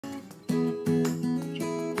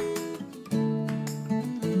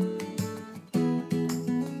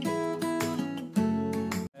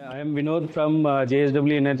Vinod from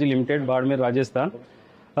JSW Energy Limited, Badmer, Rajasthan.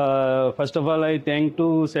 First of all, I thank to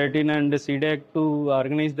CERTIN and CDAC to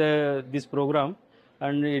organize this program,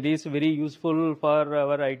 and it is very useful for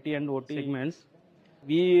our IT and OT segments.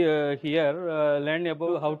 We here learn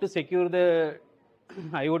about how to secure the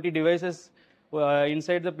IoT devices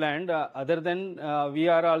inside the plant. Other than we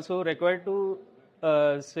are also required to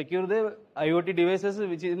secure the IoT devices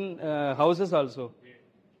which in houses also.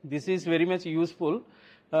 This is very much useful,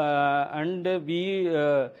 and we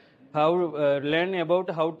have learned about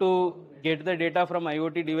how to get the data from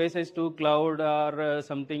IoT devices to cloud or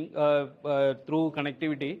something through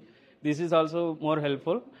connectivity. This is also more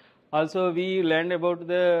helpful. Also, we learned about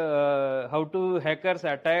the how to hackers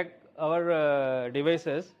attack our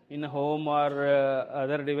devices in home or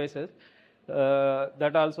other devices.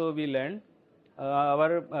 That also we learned.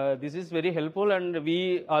 This is very helpful, and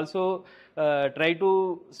we also try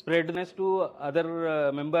to spread this to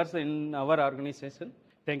other members in our organization.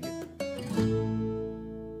 Thank you.